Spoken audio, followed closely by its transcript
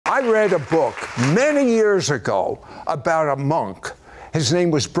I read a book many years ago about a monk. His name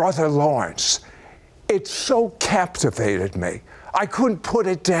was Brother Lawrence. It so captivated me. I couldn't put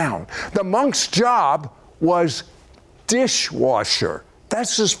it down. The monk's job was dishwasher.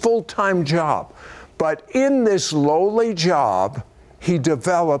 That's his full-time job. But in this lowly job, he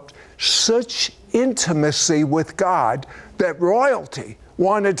developed such intimacy with God that royalty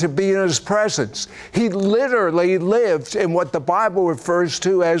wanted to be in his presence. He literally lived in what the Bible refers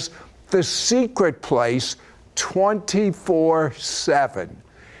to as the secret place 24/7.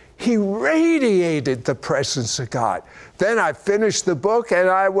 He radiated the presence of God. Then I finished the book and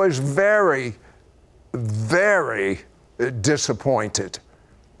I was very, very disappointed.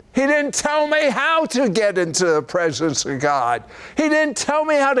 He didn't tell me how to get into the presence of God. He didn't tell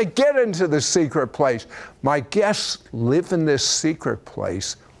me how to get into the secret place. My guests live in this secret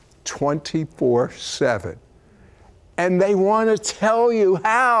place 24/7. And they want to tell you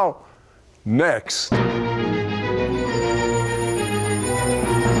how. Next.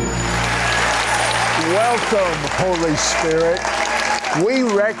 Welcome, Holy Spirit. We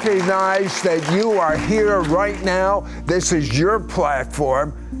recognize that you are here right now. This is your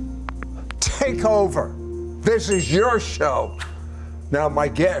platform. Take over. This is your show. Now, my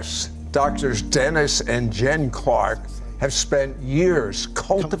guests, Doctors Dennis and Jen Clark, have spent years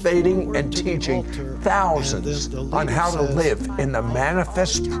cultivating and teaching thousands on how to live in the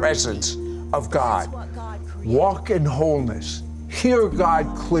manifest presence of God. Walk in wholeness, hear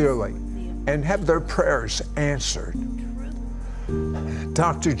God clearly, and have their prayers answered.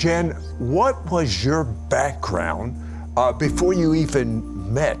 Dr. Jen, what was your background before you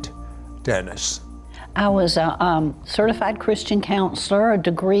even met Dennis? I was a certified Christian counselor, a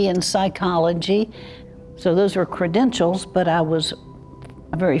degree in psychology. So those were credentials, but I was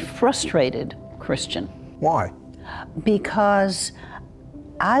a very frustrated Christian. Why? Because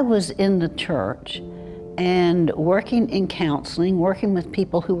I was in the church and working in counseling, working with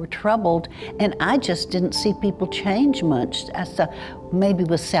people who were troubled, and I just didn't see people change much. I saw maybe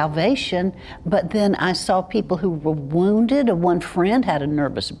with salvation, but then I saw people who were wounded. One friend had a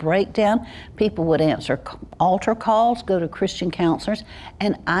nervous breakdown. People would answer altar calls, go to Christian counselors,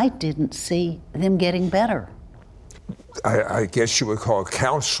 and I didn't see them getting better. I guess you would call a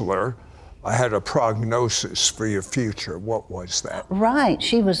counselor. I had a prognosis for your future. What was that? Right.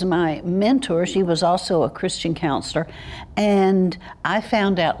 She was my mentor. She was also a Christian counselor. And I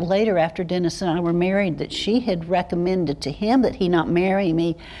found out later, after Dennis and I were married, that she had recommended to him that he not marry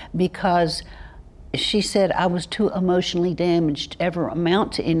me because she said I was too emotionally damaged to ever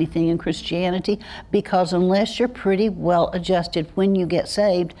amount to anything in Christianity, because unless you're pretty well adjusted when you get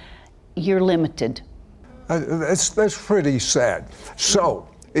saved, you're limited. That's pretty sad. So,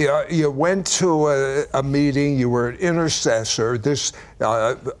 you went to a meeting, you were an intercessor.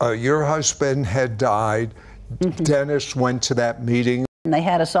 Your husband had died. Mm-hmm. Dennis went to that meeting. And they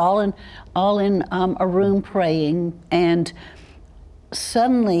had us all in a room praying, and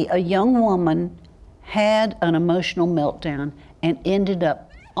suddenly a young woman had an emotional meltdown and ended up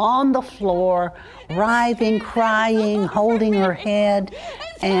on the floor, writhing, crying, holding her head.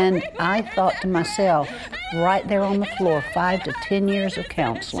 And I thought to myself, right there on the floor, 5 to 10 years of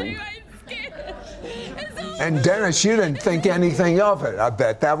counseling. And Dennis, you didn't think anything of it, I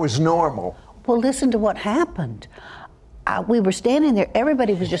bet. That was normal. Well, listen to what happened. We were standing there,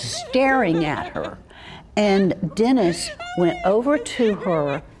 everybody was just staring at her. And Dennis went over to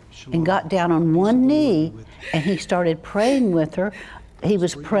her and got down on one knee, and he started praying with her. He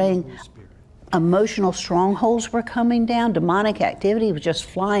was praying. Emotional strongholds were coming down, demonic activity was just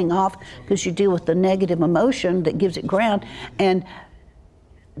flying off, because you deal with the negative emotion that gives it ground. And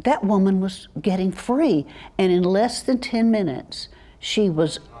that woman was getting free. And in less than 10 minutes, she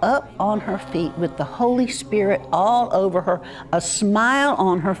was up on her feet with the Holy Spirit all over her, a smile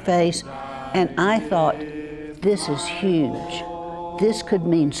on her face. And I thought, this is huge. This could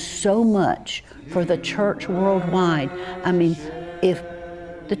mean so much for the church worldwide. I mean, if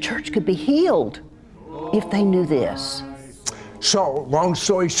the church could be healed if they knew this. So, long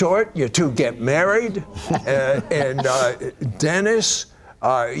story short, you two get married, and Dennis,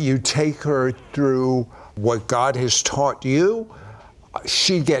 you take her through what God has taught you.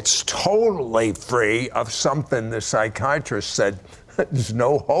 She gets totally free of something the psychiatrist said there's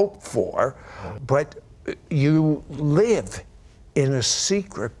no hope for, but you live in a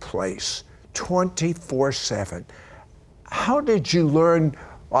secret place 24/7. How did you learn?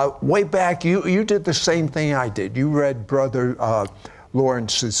 Way back, you did the same thing I did. You read Brother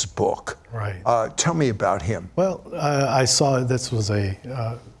Lawrence's book. Right. Tell me about him. Well, I saw this was a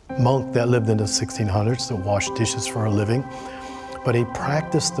monk that lived in the 1600s that washed dishes for a living. but he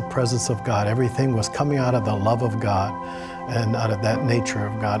practiced the presence of God. Everything was coming out of the love of God and out of that nature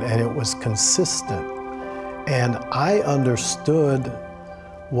of God, and it was consistent. And I understood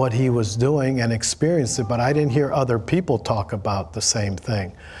what he was doing and experienced it, but I didn't hear other people talk about the same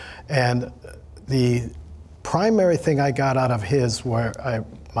thing. And the primary thing I got out of his, where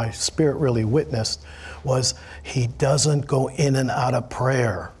my spirit really witnessed, was he doesn't go in and out of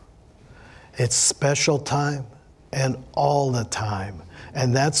prayer. It's special time and all the time.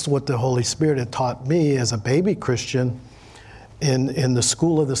 And that's what the Holy Spirit had taught me as a baby Christian in the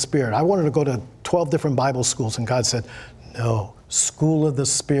school of the Spirit. I wanted to go to 12 different Bible schools, and God said, no, school of the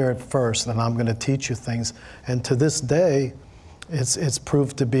Spirit first, and I'm going to teach you things. And to this day, it's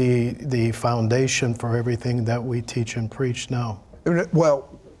proved to be the foundation for everything that we teach and preach now.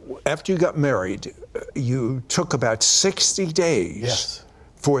 Well, after you got married, you took about 60 days. Yes.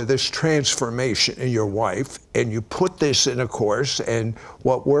 For this transformation in your wife, and you put this in a course, and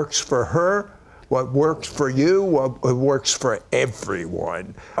what works for her, what works for you, what works for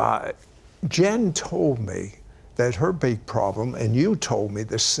everyone. Jen told me that her big problem, and you told me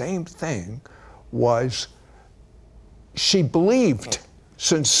the same thing, was she believed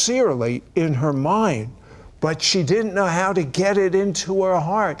sincerely in her mind, but she didn't know how to get it into her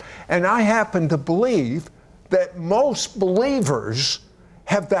heart. And I happen to believe that most believers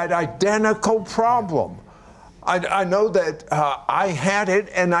have that identical problem. I know that I had it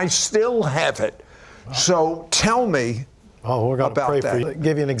and I still have it. So tell me we're going to pray that. for you.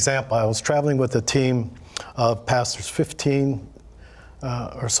 Give you an example. I was traveling with a team of pastors, 15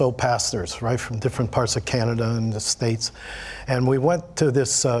 or so pastors, right, from different parts of Canada and the States. And we went to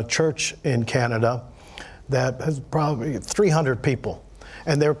this church in Canada that has probably 300 people.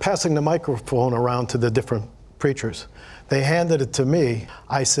 And they were passing the microphone around to the different preachers. They handed it to me.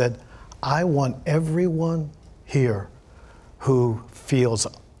 I said, I want everyone here who feels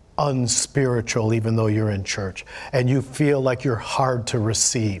unspiritual, even though you're in church, and you feel like you're hard to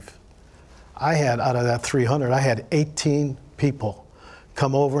receive. I had, out of that 300, I had 18 people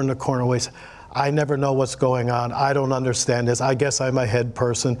come over in the corner and say, I never know what's going on. I don't understand this. I guess I'm a head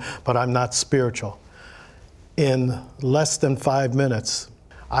person, but I'm not spiritual. In less than 5 minutes,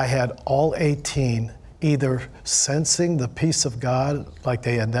 I had all 18 either sensing the peace of God like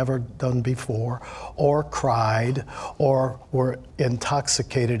they had never done before, or cried, or were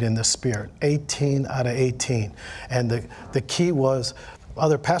intoxicated in the Spirit. 18 out of 18. And the key was,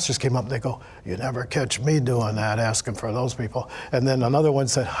 other pastors came up and they go, you never catch me doing that, asking for those people. And then another one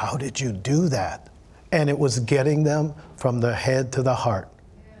said, how did you do that? And it was getting them from the head to the heart.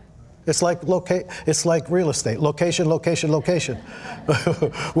 It's like real estate. Location, location, location.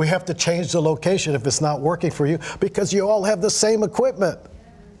 We have to change the location if it's not working for you, because you all have the same equipment.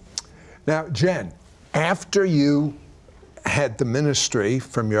 Now, Jen, after you had the ministry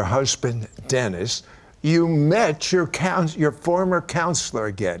from your husband, Dennis, you met your former counselor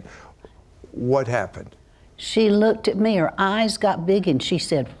again. What happened? She looked at me, her eyes got big, and she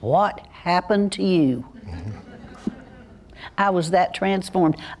said, what happened to you? I was that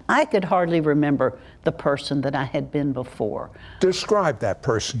transformed. I could hardly remember the person that I had been before. Describe that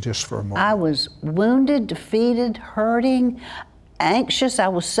person just for a moment. I was wounded, defeated, hurting, anxious. I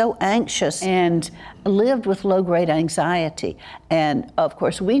was so anxious and lived with low-grade anxiety. And of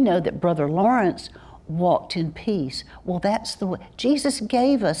course, we know that Brother Lawrence walked in peace. Well, that's the way. Jesus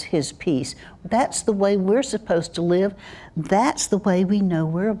gave us his peace. That's the way we're supposed to live. That's the way we know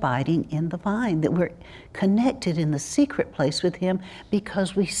we're abiding in the vine, that we're connected in the secret place with him,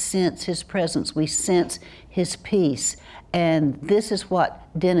 because we sense his presence. We sense his peace. And this is what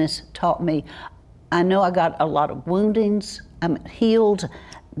Dennis taught me. I know I got a lot of woundings. I'm healed.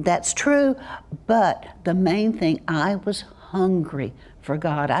 That's true. But the main thing, I was hungry for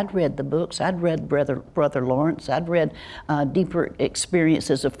God. I'd read the books. I'd read Brother Lawrence. I'd read deeper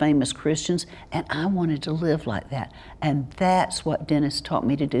experiences of famous Christians, and I wanted to live like that. And that's what Dennis taught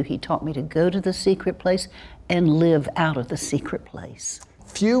me to do. He taught me to go to the secret place and live out of the secret place.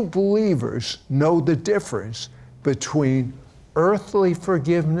 Few believers know the difference between earthly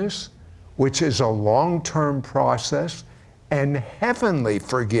forgiveness, which is a long-term process, and heavenly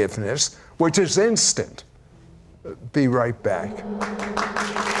forgiveness, which is instant. Be right back. We will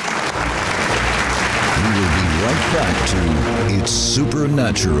be right back to It's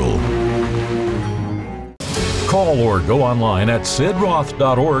Supernatural. Call or go online at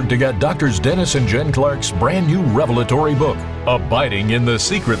sidroth.org to get Drs. Dennis and Jen Clark's brand new revelatory book, Abiding in the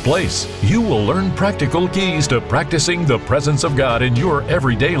Secret Place. You will learn practical keys to practicing the presence of God in your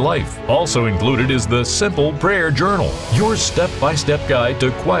everyday life. Also included is the Simple Prayer Journal, your step-by-step guide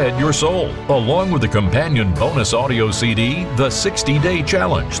to quiet your soul, along with the companion bonus audio CD, the 60-Day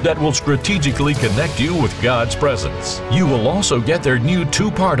Challenge, that will strategically connect you with God's presence. You will also get their new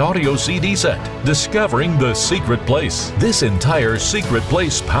 2-part audio CD set, Discovering the Secret Place. This entire Secret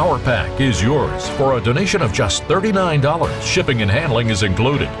Place Power Pack is yours for a donation of just $39. Shipping and handling is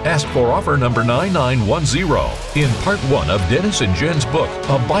included. Ask for offer number 9910. In part 1 of Dennis and Jen's book,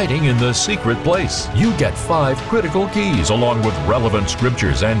 Abiding in the Secret Place, you get 5 critical keys along with relevant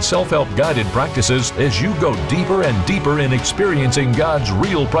scriptures and self-help guided practices as you go deeper and deeper in experiencing God's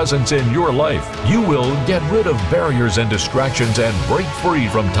real presence in your life. You will get rid of barriers and distractions and break free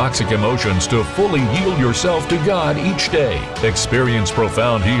from toxic emotions to fully yield yourself to God each day. Experience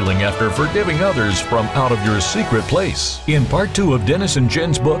profound healing after forgiving others from out of your secret place. In part 2 of Dennis and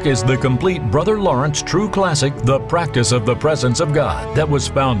Jen's book is the complete Brother Lawrence true classic, The Practice of the Presence of God, that was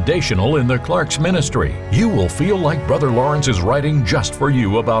foundational in the Clark's ministry. You will feel like Brother Lawrence is writing just for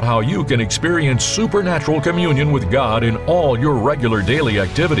you about how you can experience supernatural communion with God in all your regular daily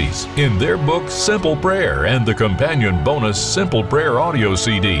activities. In their book, Simple Prayer, and the companion bonus Simple Prayer audio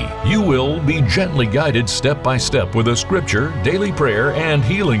CD, you will be gently guided step by step with a scripture, daily prayer, and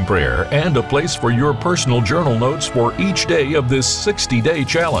healing prayer, and a place for your personal journal notes for each day of this 60-day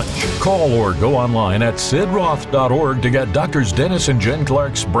challenge. Call or go online at sidroth.org to get Drs. Dennis and Jen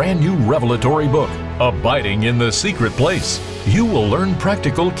Clark's brand new revelatory book, Abiding in the Secret Place. You will learn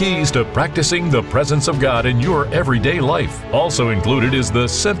practical keys to practicing the presence of God in your everyday life. Also included is the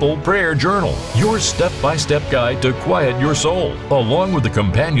Simple Prayer Journal, your step-by-step guide to quiet your soul, along with the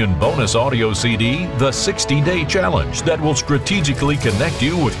companion bonus audio CD, the 60-Day Challenge, that will strategically connect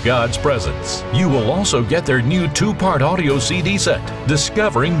you with God's presence. You will also get their new 2-part audio CD set,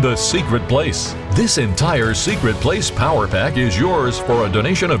 Discovering the Secret Place. This entire Secret Place Power Pack is yours for a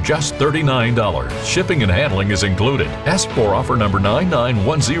donation of just $39. Shipping and handling is included. Ask for offer number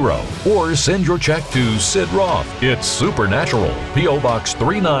 9910 or send your check to Sid Roth. It's Supernatural, P.O. Box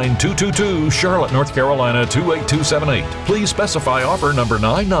 39222, Charlotte, North Carolina 28278. Please specify offer number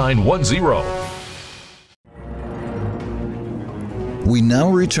 9910. We now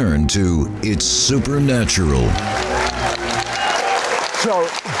return to It's Supernatural. So,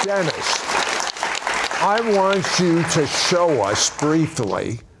 Dennis, I want you to show us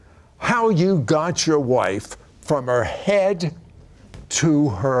briefly how you got your wife from her head to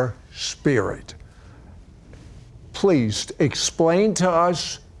her spirit. Please explain to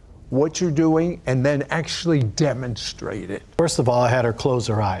us what you're doing and then actually demonstrate it. First of all, I had her close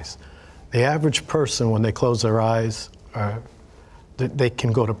her eyes. The average person, when they close their eyes, they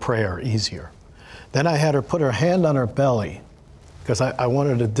can go to prayer easier. Then I had her put her hand on her belly because I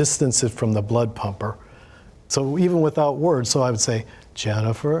wanted to distance it from the blood pumper. So even without words, so I would say,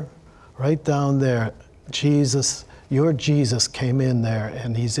 Jennifer, right down there, Jesus, your Jesus came in there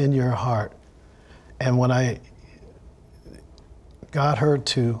and he's in your heart. And when I got her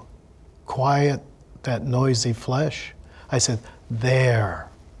to quiet that noisy flesh, I said, there,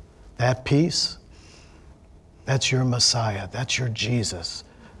 that peace, that's your Messiah, that's your Jesus,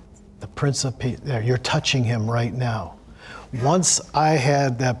 the Prince of Peace. There, you're touching him right now. Once I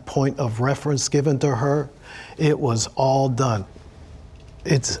had that point of reference given to her, it was all done.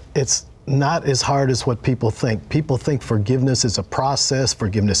 It's not as hard as what people think. People think forgiveness is a process,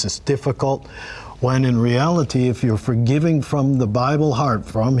 forgiveness is difficult, when in reality, if you're forgiving from the Bible heart,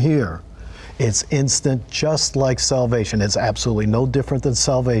 from here, it's instant, just like salvation. It's absolutely no different than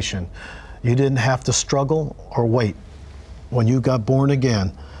salvation. You didn't have to struggle or wait. When you got born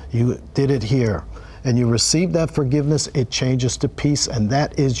again, you did it here, and you receive that forgiveness, it changes to peace, and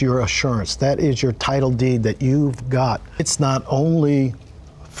that is your assurance. That is your title deed that you've got. It's not only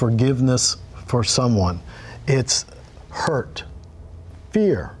forgiveness for someone, it's hurt,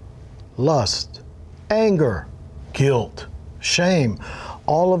 fear, lust, anger, guilt, shame.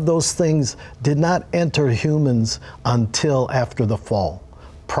 All of those things did not enter humans until after the fall.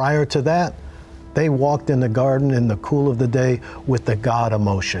 Prior to that, they walked in the garden in the cool of the day with the God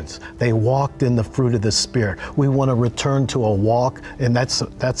emotions. They walked in the fruit of the Spirit. We want to return to a walk, and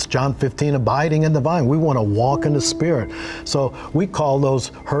that's John 15, abiding in the vine. We want to walk in the Spirit. So we call those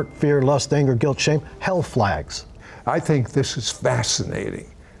hurt, fear, lust, anger, guilt, shame, hell flags. I think this is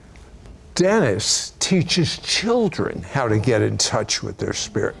fascinating. Dennis teaches children how to get in touch with their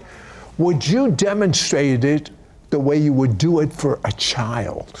spirit. Would you demonstrate it the way you would do it for a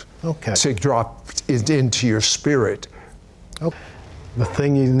child? Okay. To drop it into your spirit. Okay. The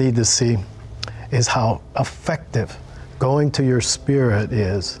thing you need to see is how effective going to your spirit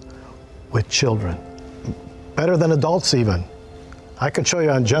is with children. Better than adults even. I can show you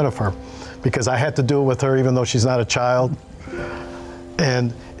on Jennifer, because I had to do it with her even though she's not a child.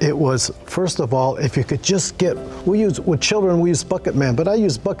 And it was, first of all, if you could just get, with children we use Bucket Man, but I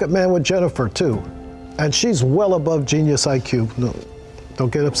use Bucket Man with Jennifer too. And she's well above genius IQ. No,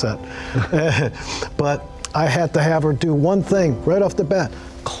 don't get upset. But I had to have her do one thing right off the bat.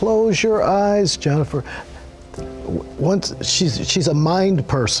 Close your eyes, Jennifer. Once she's a mind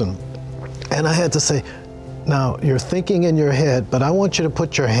person. And I had to say, now you're thinking in your head, but I want you to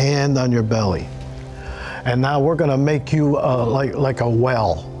put your hand on your belly. And now we're going to make you like a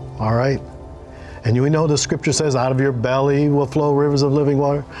well, all right? And we know the scripture says, out of your belly will flow rivers of living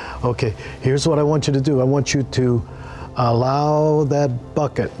water. Okay, here's what I want you to do. I want you to allow that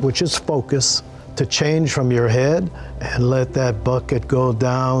bucket, which is focus, to change from your head and let that bucket go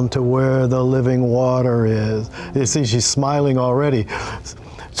down to where the living water is. You see, she's smiling already.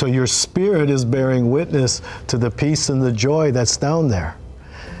 So your spirit is bearing witness to the peace and the joy that's down there.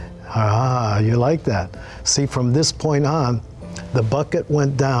 Ah, you like that. See, from this point on, the bucket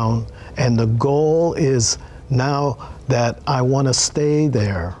went down, and the goal is now that I want to stay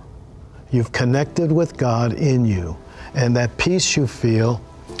there. You've connected with God in you, and that peace you feel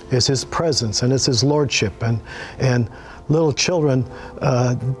is His presence, and it's His lordship. And little children,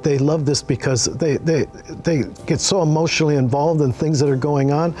 they love this because they get so emotionally involved in things that are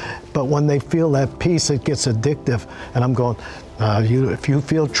going on, but when they feel that peace, it gets addictive. And I'm going, if you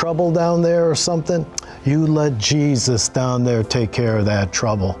feel trouble down there or something, you let Jesus down there take care of that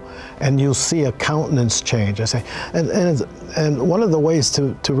trouble, and you'll see a countenance change. I say, and one of the ways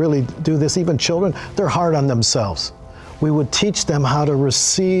to really do this, even children, they're hard on themselves. We would teach them how to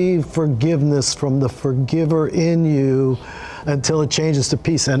receive forgiveness from the forgiver in you until it changes to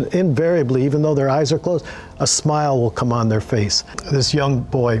peace. And invariably, even though their eyes are closed, a smile will come on their face. This young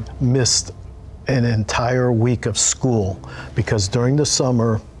boy missed an entire week of school because during the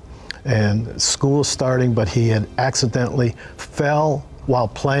summer, and school was starting, but he had accidentally fell while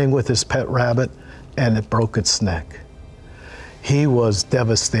playing with his pet rabbit, and it broke its neck. He was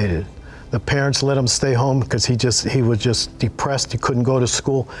devastated. The parents let him stay home because he was just depressed. He couldn't go to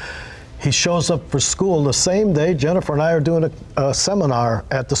school. He shows up for school the same day. Jennifer and I are doing a seminar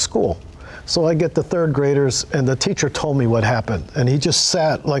at the school. So I get the third graders, and the teacher told me what happened. And he just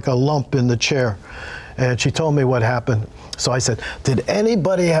sat like a lump in the chair. And she told me what happened. So I said, did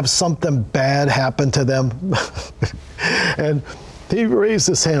anybody have something bad happen to them? And he raised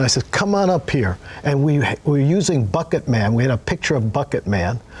his hand. I said, come on up here. And we were using Bucket Man. We had a picture of Bucket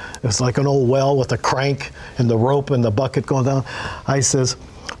Man. It was like an old well with a crank and the rope and the bucket going down. I says,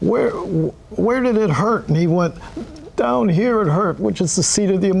 where did it hurt? And he went, down here it hurt, which is the seat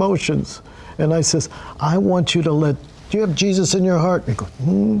of the emotions. And I says, I want you to let, do you have Jesus in your heart? And he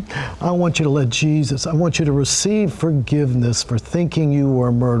goes, I want you to let Jesus, I want you to receive forgiveness for thinking you were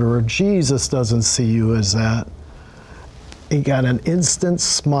a murderer. Jesus doesn't see you as that. He got an instant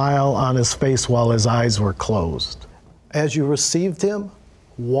smile on his face while his eyes were closed. As you received him,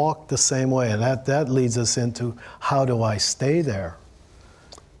 walk the same way. And that leads us into, how do I stay there?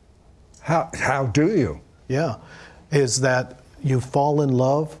 How do you? Yeah, is that you fall in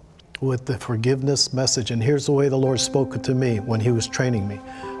love with the forgiveness message. And here's the way the Lord spoke to me when He was training me.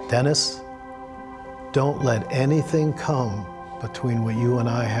 Dennis, don't let anything come between what you and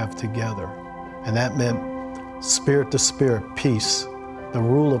I have together. And that meant spirit to spirit, peace, the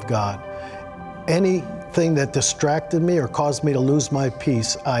rule of God. Anything that distracted me or caused me to lose my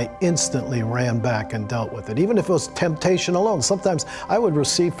peace, I instantly ran back and dealt with it. Even if it was temptation alone. Sometimes I would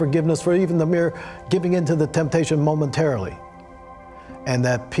receive forgiveness for even the mere giving into the temptation momentarily. And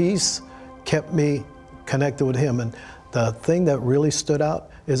that peace kept me connected with Him. And the thing that really stood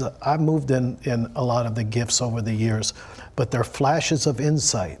out is I moved in a lot of the gifts over the years, but they're flashes of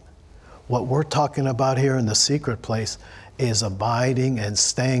insight. What we're talking about here in the secret place is abiding and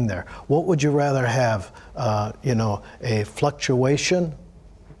staying there. What would you rather have? A fluctuation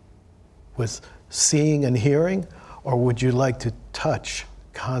with seeing and hearing, or would you like to touch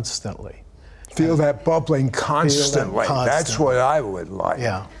constantly? Feel that bubbling constantly. That's what I would like.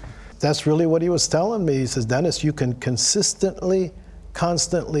 Yeah. That's really what he was telling me. He says, Dennis, you can consistently,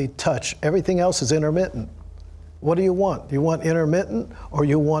 constantly touch. Everything else is intermittent. What do you want? Do you want intermittent, or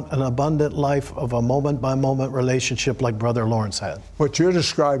you want an abundant life of a moment-by-moment relationship like Brother Lawrence had? What you're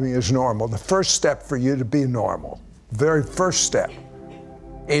describing is normal. The first step for you to be normal, the very first step,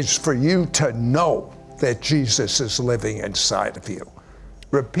 is for you to know that Jesus is living inside of you.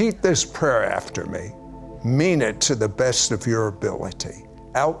 Repeat this prayer after me. Mean it to the best of your ability,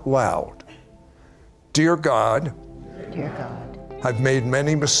 out loud. Dear God, Dear God, I've made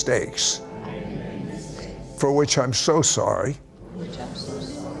many mistakes, for which I'm so sorry.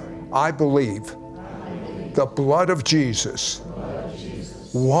 I believe the blood of Jesus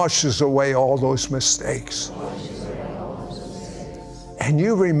washes away all those mistakes. And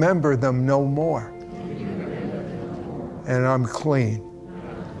you remember them no more. And I'm clean.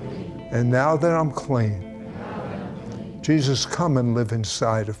 And now that I'm clean, Jesus, come and live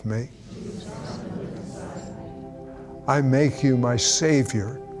inside of me. I make you my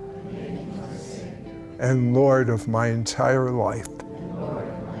Savior and Lord of my entire life.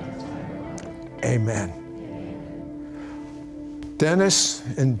 Amen. Dennis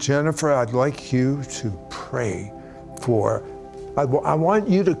and Jennifer, I'd like you to pray for, I want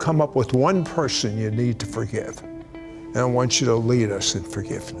you to come up with one person you need to forgive. And I want you to lead us in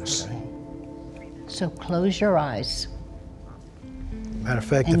forgiveness. so close your eyes. Matter of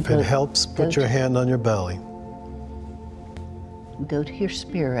fact, And if it helps, put your hand on your belly. Go to your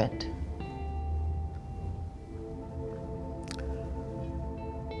spirit.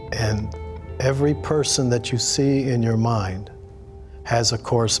 And every person that you see in your mind has a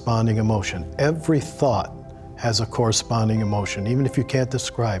corresponding emotion. Every thought has a corresponding emotion, even if you can't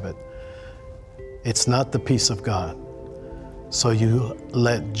describe it. It's not the peace of God. So you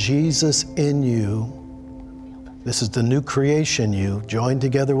let Jesus in you, this is the new creation you, joined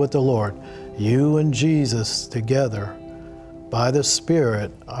together with the Lord. You and Jesus together, by the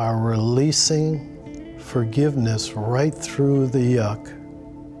Spirit, are releasing forgiveness right through the yuck,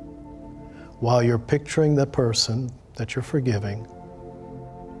 while you're picturing the person that you're forgiving.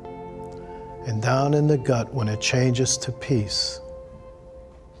 And down in the gut, when it changes to peace,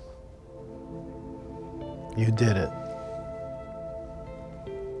 you did it.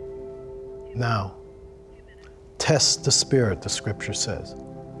 Now, test the Spirit, the Scripture says,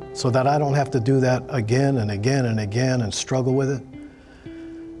 so that I don't have to do that again and again and again and struggle with it.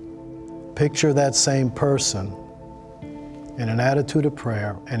 Picture that same person in an attitude of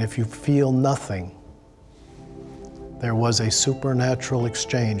prayer, and if you feel nothing, there was a supernatural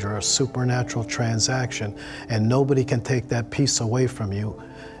exchange or a supernatural transaction, and nobody can take that peace away from you.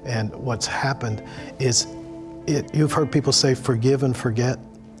 And what's happened is, you've heard people say forgive and forget.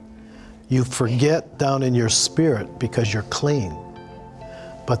 You forget down in your spirit because you're clean.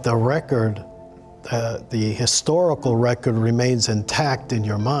 But the record, the historical record remains intact in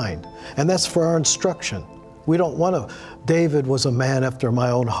your mind. And that's for our instruction. We don't want to, David was a man after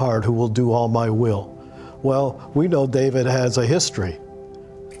my own heart who will do all my will. Well, we know David has a history,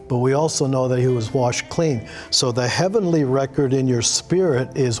 but we also know that he was washed clean. So the heavenly record in your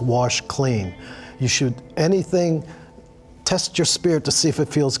spirit is washed clean. You should, test your spirit to see if it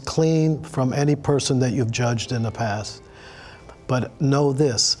feels clean from any person that you've judged in the past. But know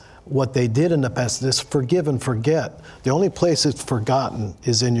this, what they did in the past, this forgive and forget, the only place it's forgotten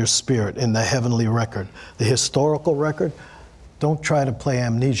is in your spirit, in the heavenly record. The historical record, don't try to play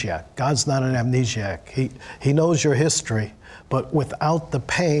amnesiac. God's not an amnesiac. He knows your history, but without the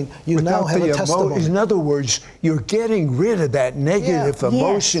pain, now have a testimony. In other words, you're getting rid of that negative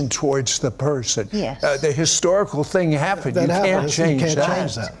emotion towards the person. Yes. The historical thing happened. You can't change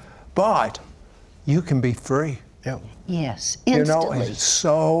that. But you can be free. Yeah. Yes, instantly. You know, it's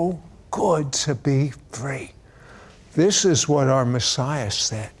so good to be free. This is what our Messiah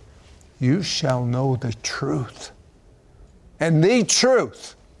said. You shall know the truth, and the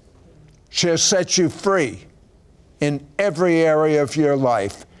truth shall set you free in every area of your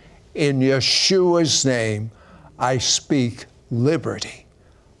life. In Yeshua's name, I speak liberty.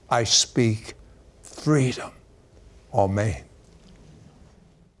 I speak freedom. Amen.